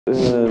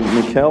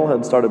Mikkel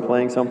had started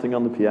playing something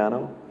on the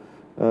piano,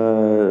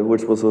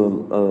 which was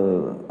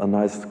a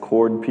nice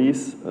chord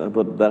piece,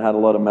 but that had a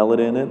lot of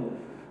melody in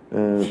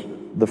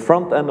it. The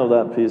front end of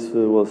that piece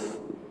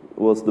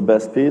was the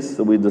best piece,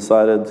 so we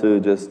decided to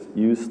just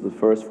use the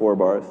first 4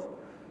 bars,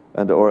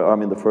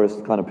 the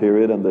first kind of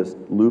period, and just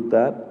loop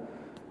that.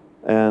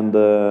 And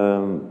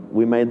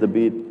we made the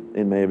beat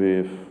in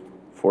maybe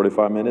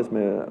 45 minutes,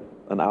 maybe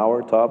an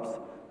hour tops.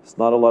 It's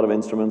not a lot of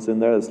instruments in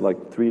there. It's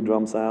like 3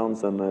 drum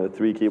sounds and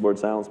 3 keyboard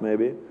sounds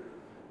maybe.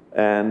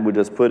 And we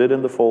just put it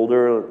in the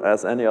folder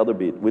as any other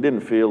beat. We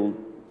didn't feel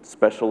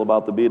special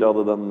about the beat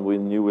other than we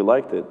knew we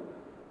liked it.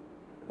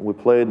 We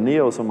played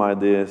Neo some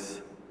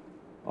ideas,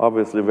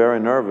 obviously very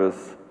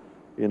nervous,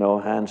 you know,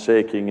 hand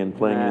shaking and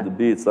playing with the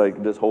beats,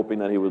 like just hoping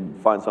that he would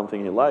find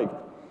something he liked.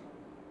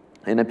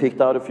 And I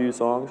picked out a few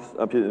songs,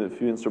 a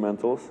few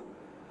instrumentals.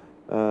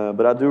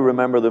 But I do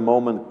remember the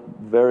moment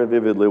very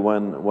vividly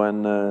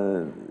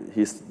when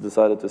he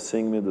decided to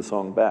sing me the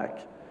song back,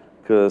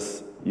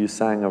 because you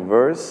sang a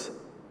verse,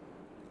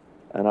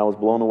 and I was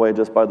blown away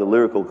just by the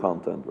lyrical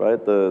content,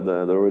 right?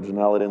 The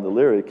originality in the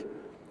lyric.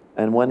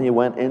 And when he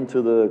went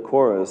into the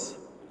chorus,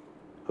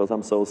 because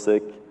I'm so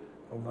sick,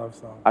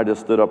 I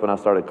just stood up and I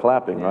started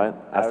clapping, right?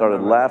 I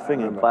started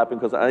laughing and clapping,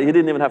 because he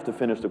didn't even have to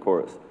finish the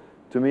chorus.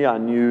 To me, I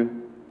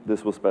knew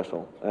this was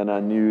special, and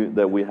I knew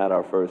that we had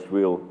our first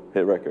real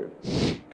hit record.